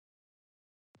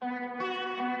Hello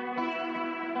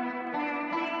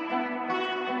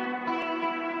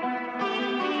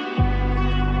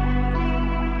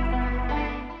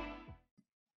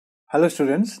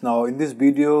students, now in this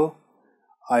video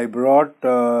I brought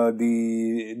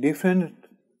the different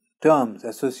terms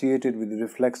associated with the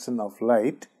reflection of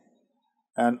light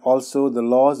and also the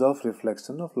laws of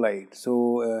reflection of light.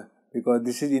 So because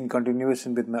this is in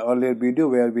continuation with my earlier video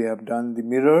where we have done the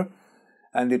mirror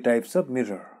and the types of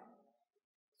mirror.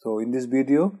 So in this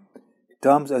video,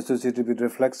 terms associated with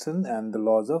reflection and the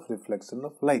laws of reflection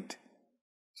of light.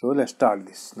 So let's start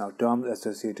this. Now terms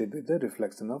associated with the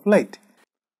reflection of light.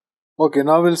 Okay,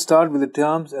 now we'll start with the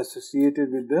terms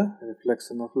associated with the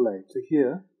reflection of light. So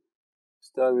here,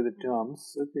 start with the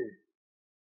terms, okay.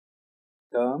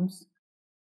 Terms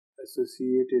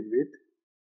associated with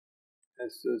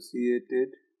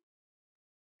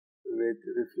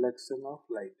reflection of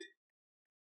light.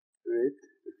 With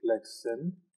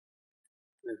reflection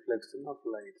of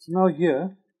light. So now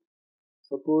here,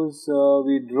 suppose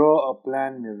we draw a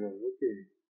plane mirror, okay,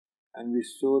 and we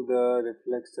show the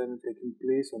reflection taking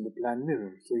place on the plane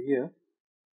mirror. So here,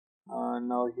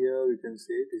 now here we can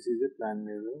say this is a plane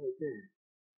mirror, okay.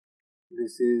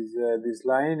 This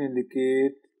line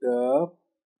indicate the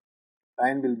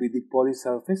line will be the poly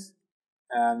surface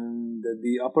and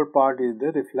the upper part is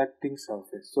the reflecting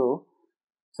surface. So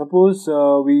suppose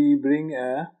we bring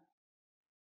a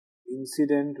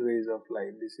incident rays of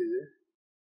light. This is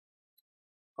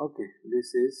a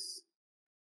this is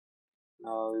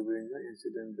now we bring the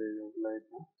incident rays of light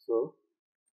now. So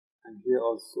and here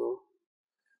also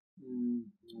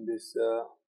this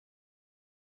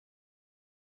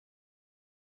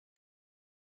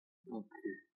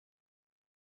okay.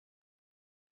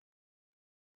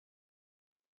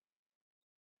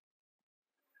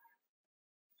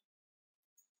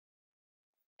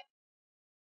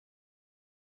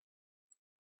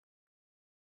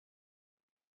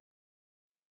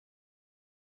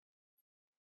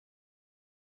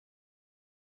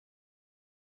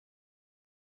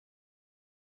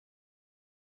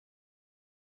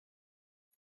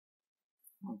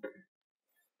 Okay.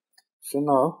 So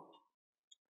now,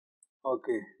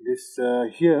 okay, this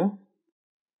here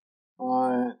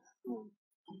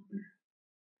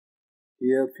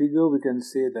figure we can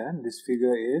say that this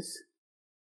figure is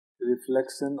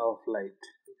reflection of light.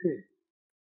 Okay,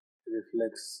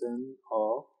 reflection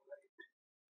of light.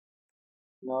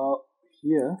 Now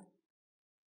here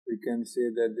we can say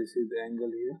that this is the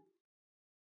angle here.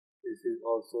 This is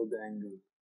also the angle.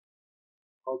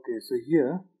 Okay, so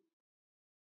here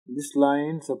this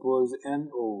line, suppose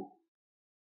NO,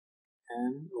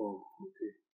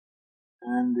 okay,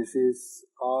 and this is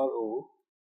RO,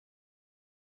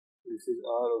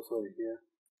 sorry, here,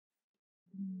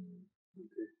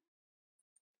 okay,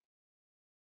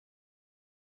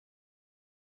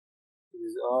 this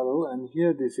is RO, and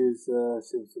here this is,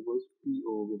 suppose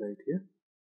PO right here,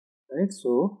 right?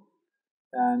 So,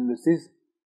 and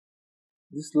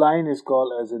this line is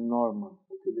called as a normal,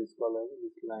 okay, this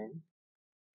line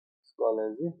is called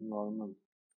as a normal.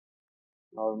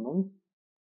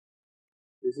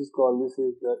 This is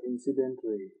the incident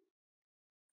ray.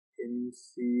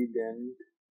 Incident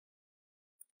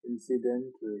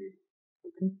ray.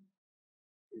 Okay.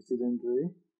 Incident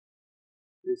ray.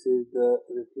 This is the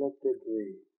reflected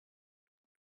ray.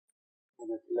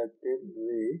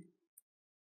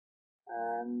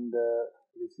 And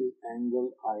this is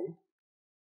angle I.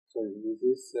 Sorry,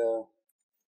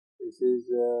 this is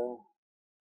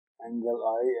angle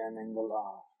I and angle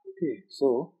R. Okay.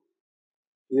 So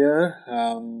here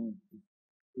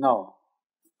now,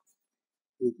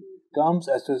 terms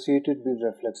associated with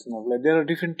reflection of light. There are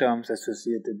different terms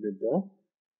associated with the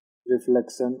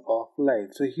reflection of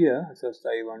light. So here, just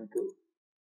I want to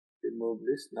remove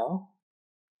this now.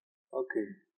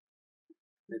 Okay,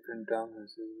 different terms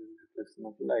associated with reflection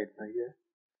of light. Now here,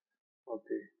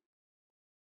 okay.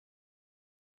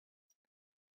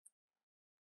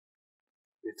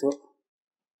 So,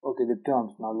 okay, the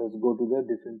terms. Now let's go to the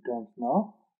different terms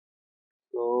now.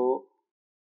 So,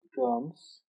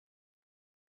 terms.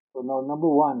 So now number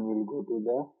one, we'll go to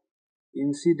the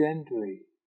incident ray.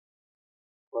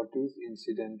 What is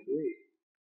incident ray?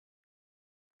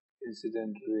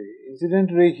 Incident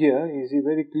ray here is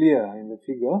very clear in the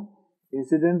figure.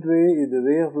 Incident ray is the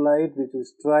ray of light which will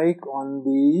strike on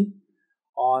the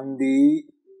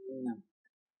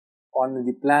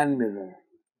plane mirror.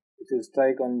 It will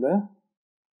strike on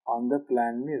the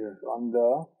plane mirror,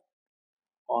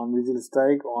 which will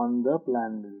strike on the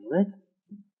plane mirror, right?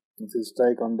 It will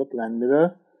strike on the plane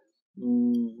mirror.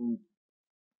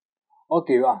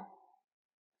 Okay,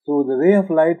 So the ray of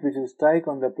light which will strike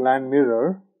on the plane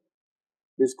mirror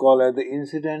is called as the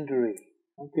incident ray.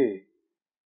 Okay,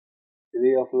 the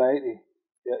ray of light,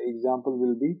 the example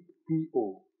will be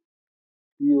PO.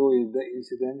 PO is the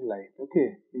incident light.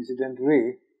 Okay, incident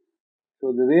ray.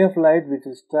 So the ray of light which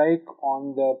will strike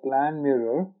on the plane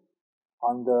mirror,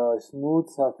 on the smooth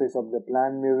surface of the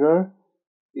plane mirror,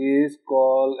 is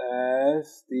called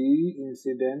as the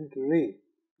incident ray.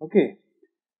 Okay,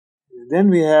 then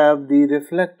we have the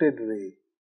reflected ray.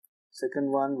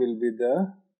 Second one will be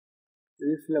the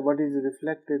what is the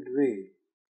reflected ray?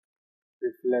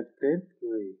 Reflected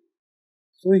ray.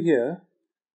 So here,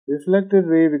 reflected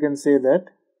ray, we can say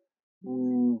that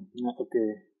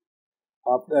okay,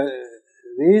 after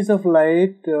rays of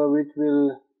light which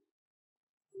will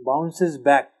bounces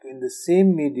back in the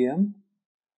same medium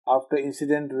after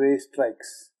incident ray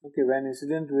strikes. Okay, when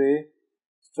incident ray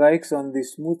strikes on the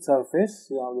smooth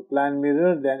surface of the plane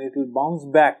mirror, then it will bounce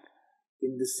back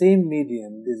in the same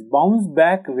medium. This bounce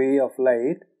back ray of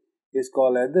light is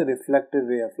called as the reflected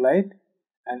ray of light.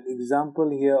 And example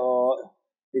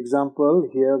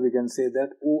here we can say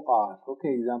that OR.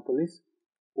 Okay, example is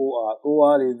OR.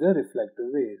 OR is the reflected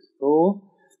rays. So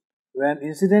when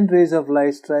incident rays of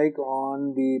light strike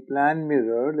on the plane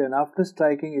mirror, then after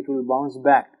striking it will bounce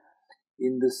back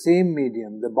in the same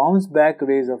medium. The bounce back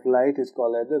rays of light is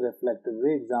called as the reflected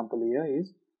ray. Example here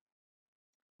is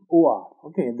OR.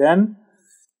 Okay, then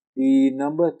the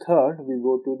number third, we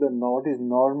go to the what is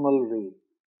normal ray.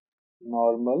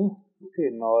 Normal. Okay,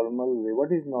 normal ray.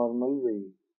 What is normal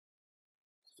ray?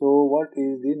 So what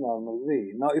is the normal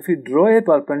ray? Now if you draw a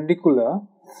perpendicular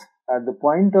at the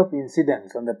point of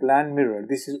incidence on the plane mirror,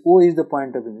 this is O is the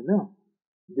point of incidence. No?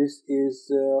 This is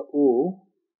O.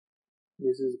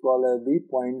 This is called as the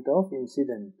point of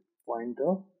incidence. Point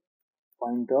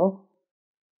of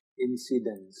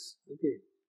incidence. Okay.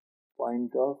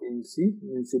 Point of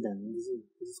incidence.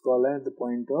 This is called as the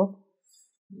point of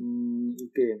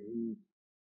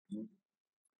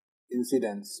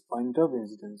incidence. Point of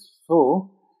incidence.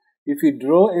 So if you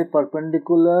draw a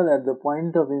perpendicular at the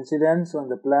point of incidence on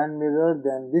the plane mirror,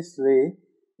 then this ray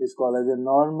is called as a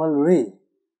normal ray.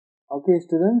 Okay,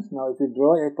 students. Now if you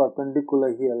draw a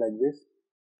perpendicular here like this,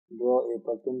 draw a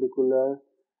perpendicular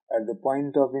at the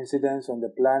point of incidence on the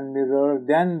plane mirror,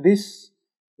 then this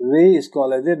ray is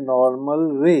called as a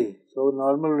normal ray. So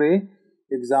normal ray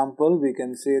example, we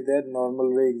can say that normal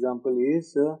ray example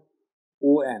is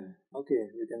ON. Okay,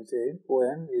 we can say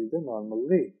ON is the normal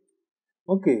ray.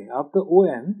 Okay, after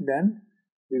ON, then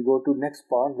we go to next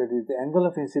part, that is the angle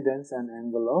of incidence and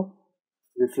angle of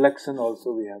reflection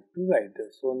also we have to write.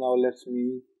 So now let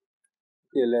me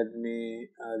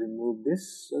remove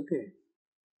this. Okay,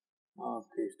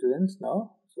 students,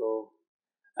 now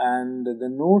and the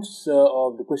notes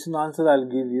of the question answer I'll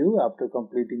give you after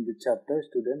completing the chapter.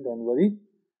 Student, don't worry,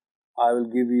 I will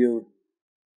give you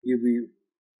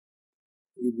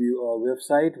a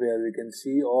website where we can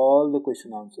see all the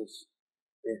question answers.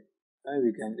 Okay, where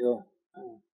you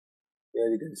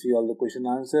can see all the question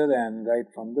answer and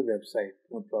write from the website,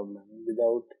 no problem,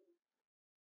 without,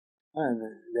 and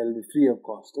they'll be free of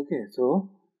cost. Okay, so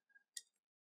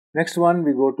next one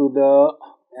we go to the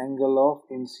angle of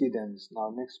incidence.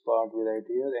 Now next part we write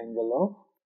here angle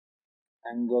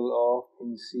of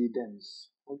incidence.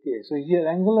 Okay, so here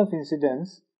angle of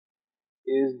incidence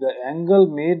is the angle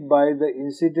made by the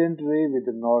incident ray with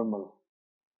the normal.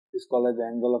 Is called as the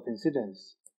angle of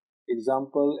incidence.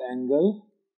 Example, angle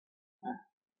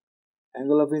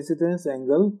of incidence,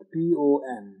 angle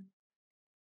PON,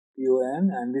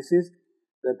 and this is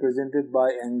represented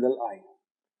by angle I.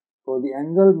 So the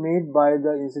angle made by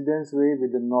the incidence ray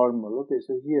with the normal. Okay,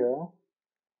 so here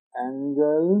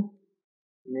angle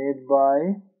made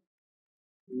by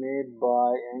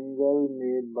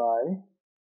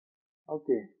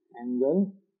okay,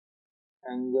 angle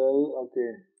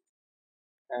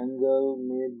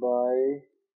made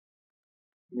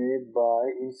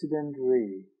by incident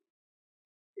ray,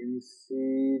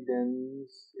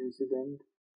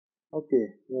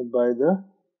 okay, made by the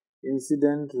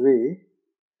incident ray,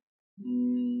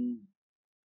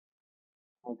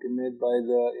 okay, made by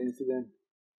the incident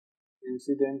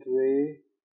ray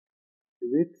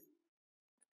with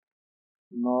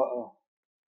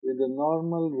the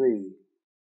normal ray,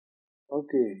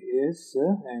 okay, is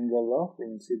angle of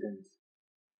incidence.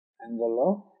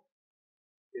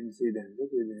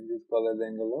 Okay, this is called as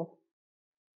angle of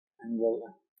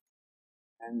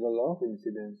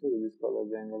incidence. So this is called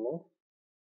as angle of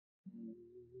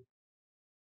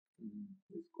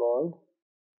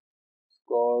it's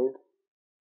called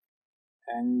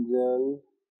angle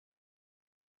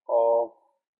of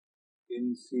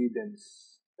incidence.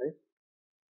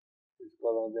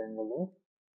 called as the angle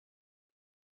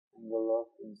of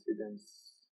incidence.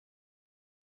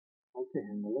 Okay,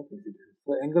 angle of incidence.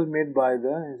 So angle made by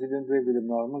the incident ray with the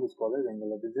normal is called as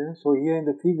angle of incidence. So here in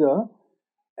the figure,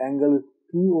 angle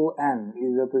PON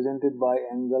is represented by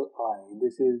angle I.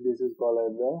 This is called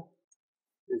as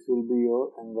this will be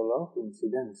your angle of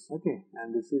incidence. Okay,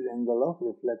 and this is angle of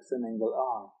reflection, angle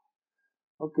R.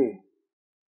 Okay,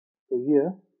 so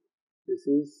here this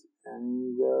is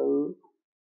angle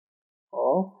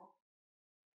of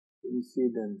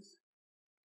incidence,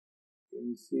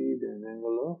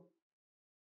 angle of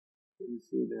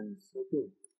incidence.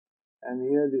 Okay, and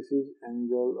here this is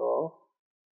angle of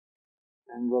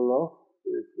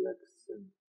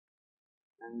reflection,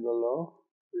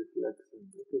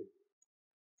 okay,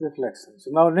 reflection.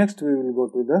 So now next we will go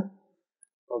to the,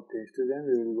 okay student,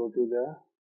 we will go to the,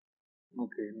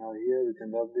 okay, now here we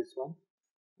can rub this one.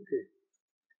 Okay,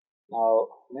 now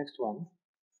next one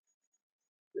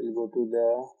we'll go to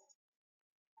the,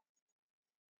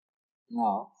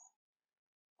 now,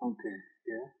 okay,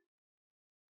 here,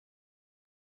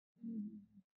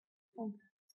 okay,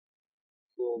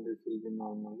 so this will be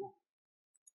normal, no?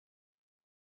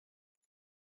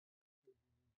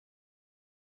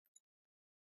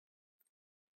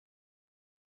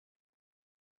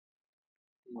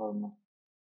 Normal.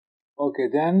 Okay,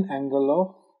 then angle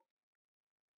of,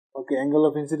 okay, angle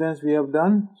of incidence we have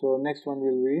done. So next one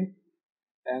will be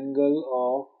angle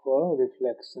of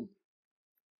reflection,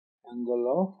 angle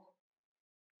of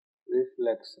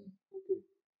reflection. Okay,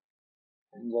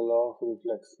 angle of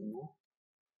reflection, no?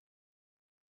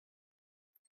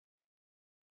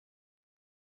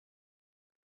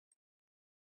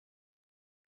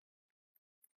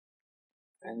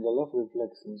 Angle of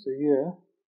reflection. So here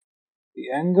the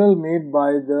angle made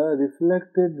by the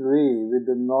reflected ray with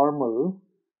the normal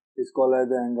is called as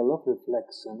the angle of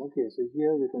reflection. Okay, so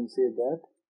here we can say that,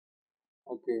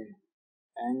 okay,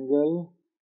 angle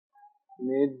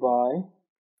made by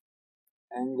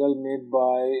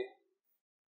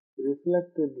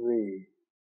reflected ray,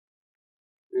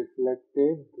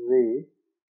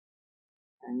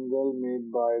 angle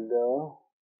made by the,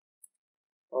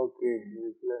 okay,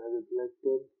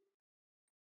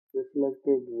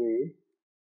 reflected ray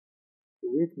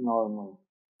with normal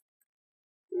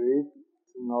ray,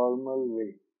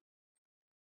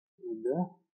 with the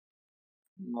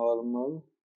normal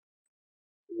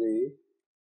ray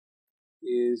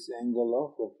is angle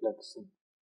of reflection,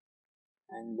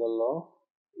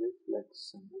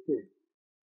 okay,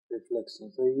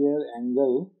 reflection. So here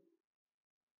angle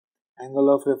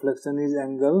of reflection is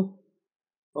angle,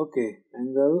 okay,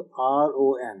 angle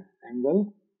RON,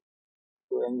 angle,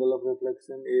 so angle of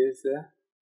reflection is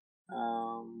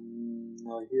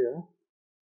now here,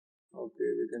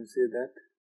 okay, we can say that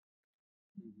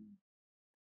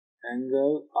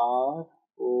angle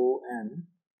RON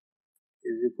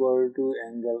is equal to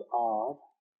angle R.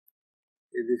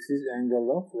 This is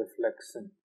angle of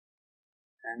reflection,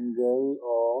 angle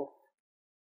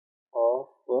of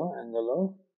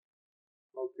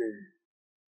okay,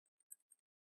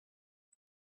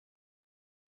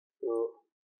 so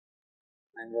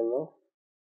angle of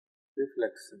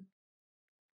reflection,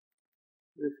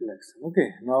 okay.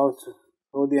 Now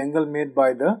so the angle made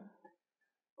by the,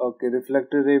 okay,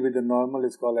 reflected ray with the normal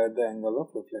is called as the angle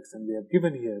of reflection. We have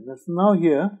given here. Now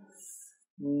here,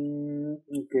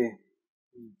 okay,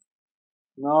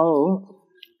 now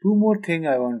two more thing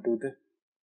I want to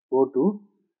go to.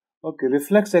 Okay,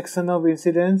 reflex action of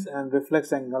incidence and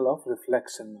reflex angle of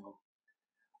reflection. Now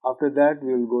after that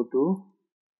we will go to,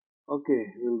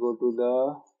 okay, we will go to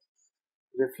the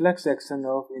reflex action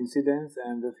of incidence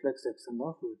and reflex action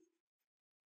of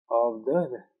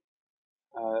the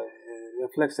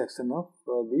reflex action of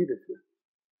the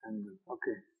angle.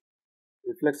 Okay,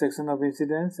 reflex action of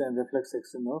incidence and reflex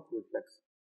action of reflection.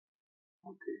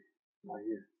 Okay, now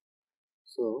here,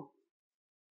 so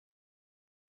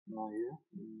now here,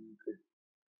 okay,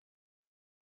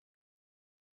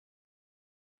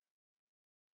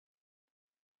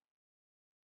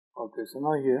 okay, so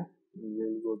now here we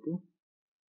will go to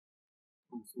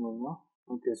now.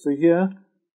 Okay, so here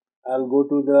I'll go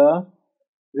to the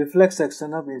reflex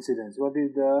action of incidence. What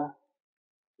is the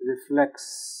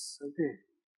reflex? Okay,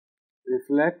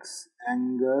 reflex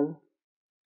angle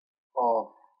of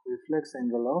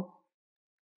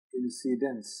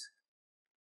incidence.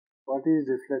 What is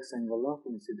reflex angle of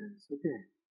incidence? Okay,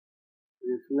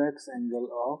 reflex angle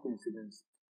of incidence.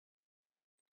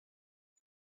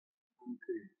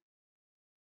 Okay,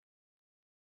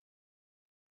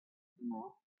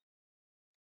 now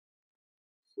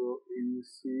so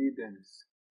incidence,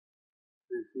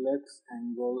 reflex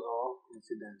angle of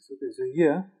incidence. Okay, so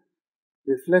here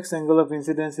reflex angle of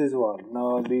incidence is what?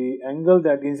 Now the angle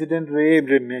that incident ray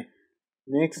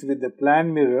makes with the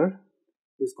plane mirror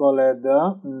is called as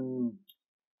the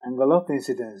angle of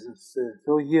incidence.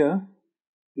 So here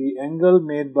the angle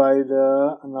made by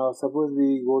the, now suppose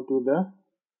we go to the,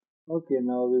 okay,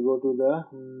 now we go to the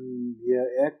here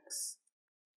x,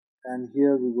 and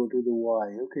here we go to the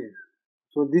y. Okay,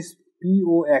 so this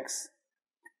POX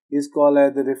is called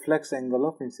as the reflex angle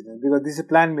of incidence, because this is a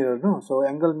plane mirror, no? So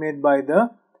angle made by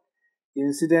the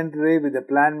incident ray with the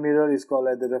plane mirror is called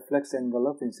as the reflex angle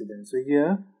of incidence. So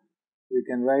here we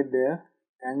can write there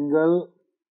angle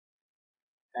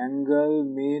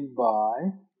made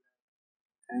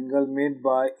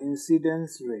by incident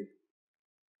ray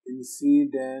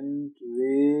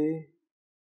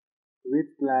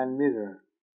with plane mirror,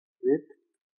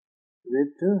 with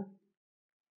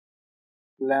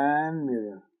plane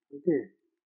mirror. Okay,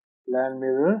 plane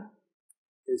mirror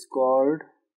is called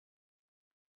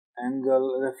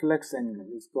reflex angle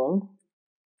is called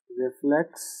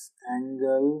reflex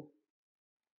angle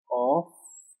of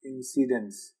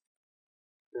incidence.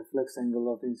 Reflex angle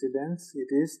of incidence,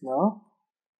 it is now,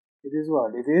 it is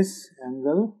what? It is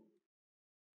angle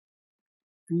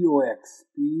POX.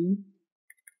 It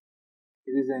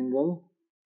is angle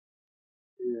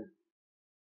here,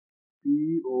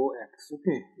 POX.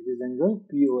 Okay, it is angle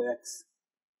POX.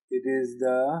 It is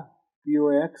the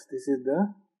POX, this is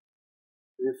the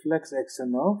reflex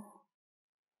action of,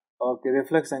 okay,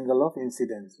 reflex angle of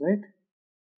incidence, right?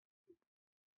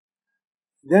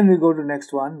 Then we go to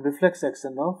next one, reflex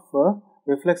action of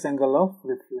reflex angle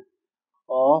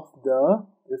of the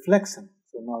reflection.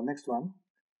 So now next one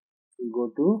we go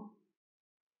to,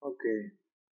 okay,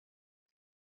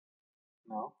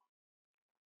 now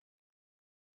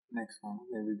next one,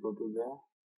 then we go to the,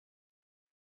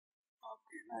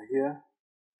 okay, now here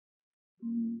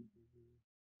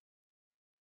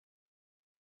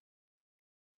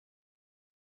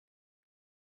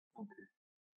okay,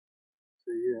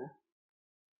 so here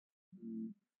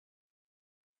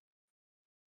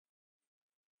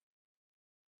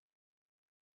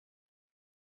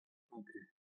okay,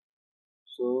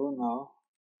 so now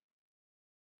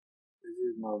this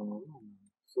is normal.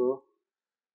 So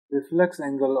reflex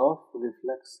angle of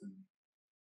reflection.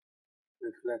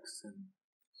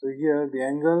 So here the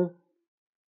angle,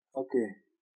 okay,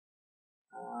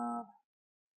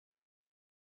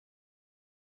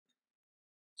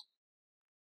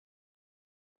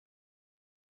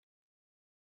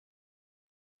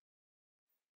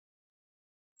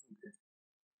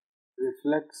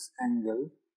 reflex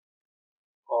angle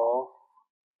of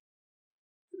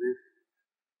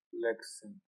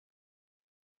reflection.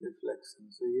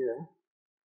 So here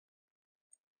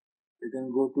we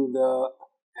can go to the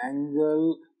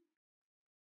angle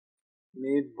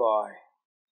made by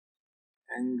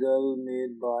angle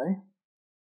made by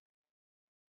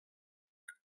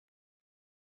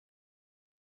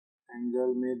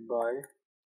angle made by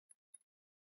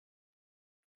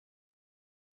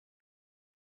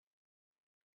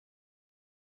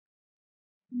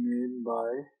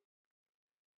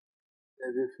a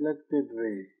reflected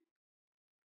ray,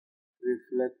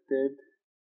 reflected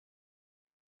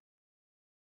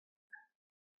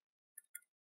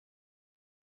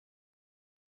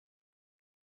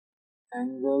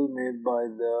angle made by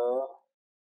the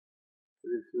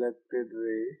reflected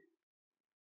ray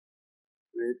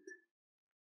with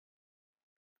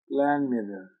plane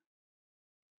mirror,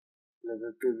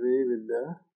 reflected ray with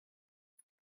the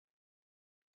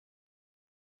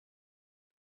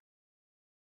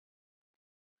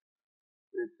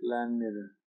plane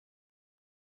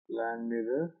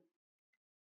mirror,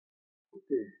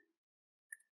 okay,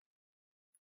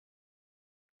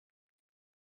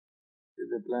 with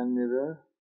the plane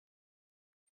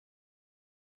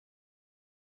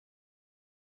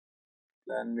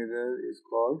mirror is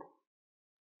called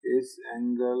is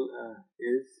angle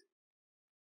is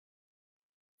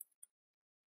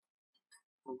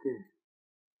okay,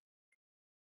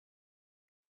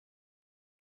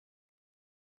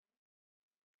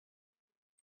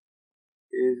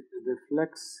 is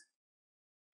reflex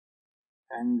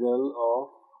angle of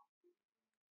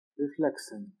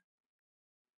reflection.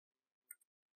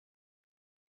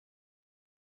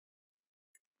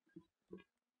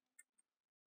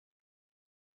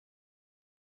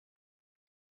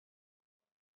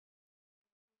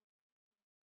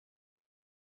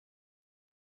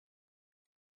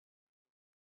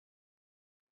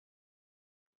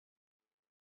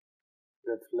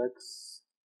 Reflex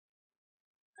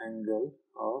angle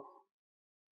of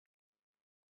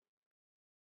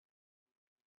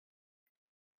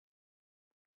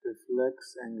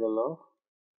reflex angle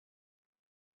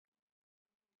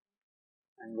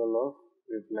of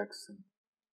reflection.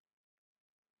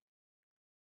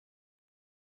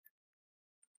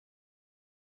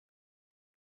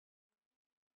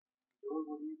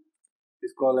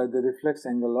 Is called as the reflex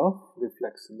angle of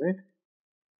reflection, right?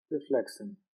 Reflex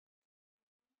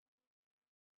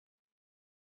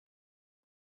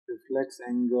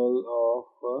angle of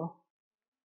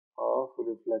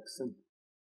reflection.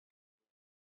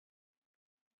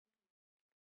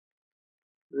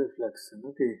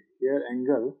 Okay, here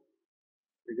angle,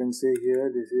 we can say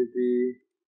here this is the,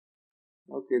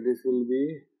 okay, this will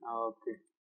be, okay,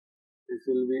 this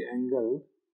will be angle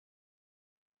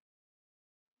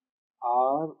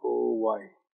ROY.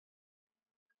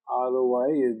 ROY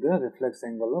is the reflex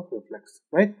angle of reflection,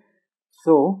 right?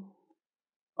 So,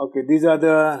 okay, these are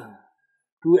the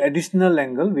two additional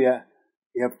angle we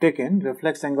have taken,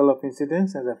 reflex angle of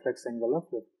incidence and reflex angle of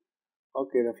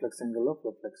reflex angle of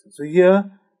reflection. So here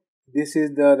this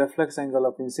is the reflex angle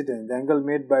of incidence. The angle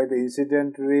made by the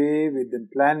incident ray with the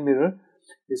plane mirror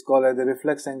is called as the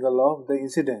reflex angle of the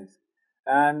incidence,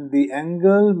 and the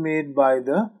angle made by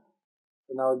the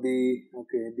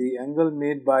the angle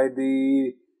made by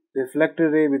the reflector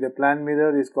ray with the plane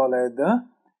mirror is called as the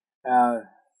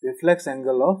reflex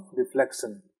angle of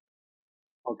reflection.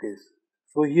 Okay,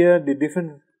 so here the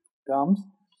different terms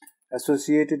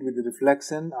associated with the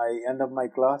reflection. I end up my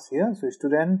class here. So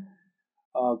student,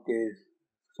 okay,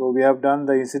 so we have done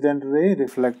the incident ray,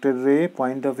 reflected ray,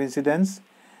 point of incidence,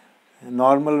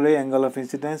 normal ray, angle of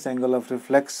incidence, angle of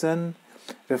reflection,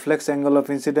 reflex angle of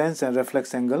incidence, and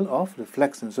reflex angle of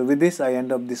reflection. So with this I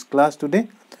end up this class today,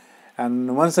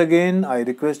 and once again I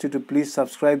request you to please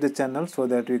subscribe the channel so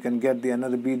that you can get the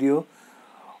another video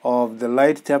of the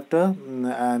light chapter,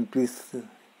 and please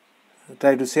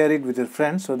try to share it with your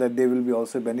friends so that they will be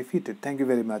also benefited. Thank you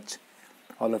very much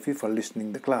all of you for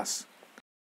listening the class.